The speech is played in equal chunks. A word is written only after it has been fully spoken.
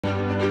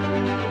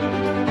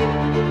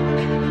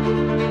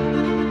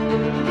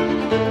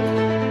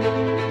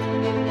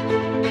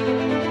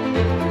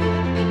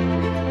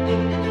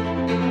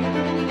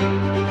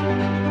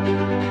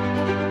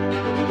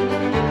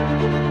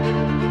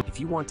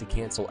want to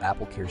cancel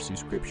AppleCare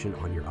subscription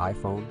on your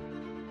iPhone,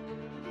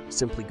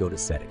 simply go to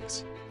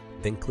Settings,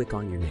 then click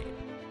on your name.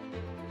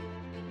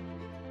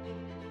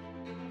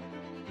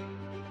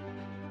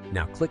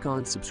 Now click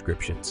on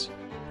Subscriptions.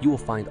 You will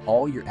find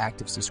all your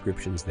active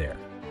subscriptions there.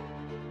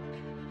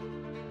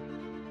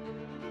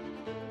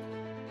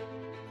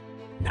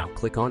 Now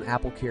click on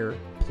AppleCare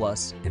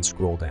Plus and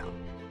scroll down.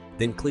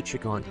 Then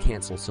click on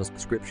Cancel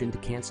Subscription to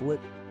cancel it.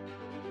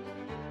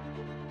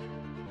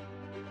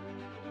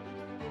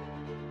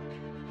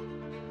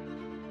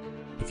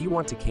 If you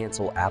want to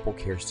cancel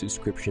AppleCare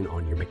subscription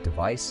on your Mac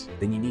device,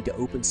 then you need to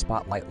open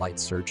Spotlight Light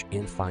Search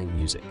and find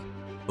Music.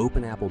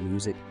 Open Apple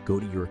Music, go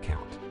to your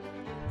account.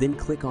 Then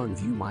click on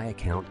View My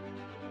Account.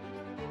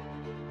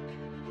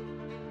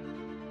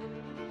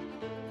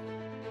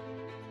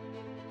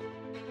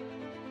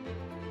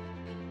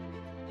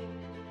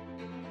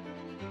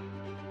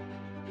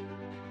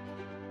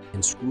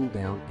 And scroll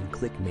down and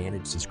click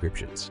Manage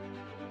Subscriptions.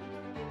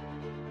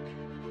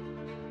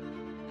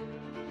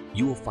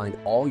 You will find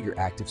all your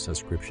active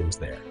subscriptions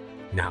there.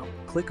 Now,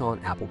 click on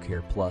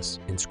AppleCare Plus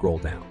and scroll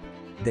down.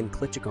 Then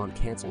click on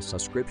Cancel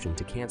Subscription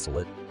to cancel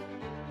it.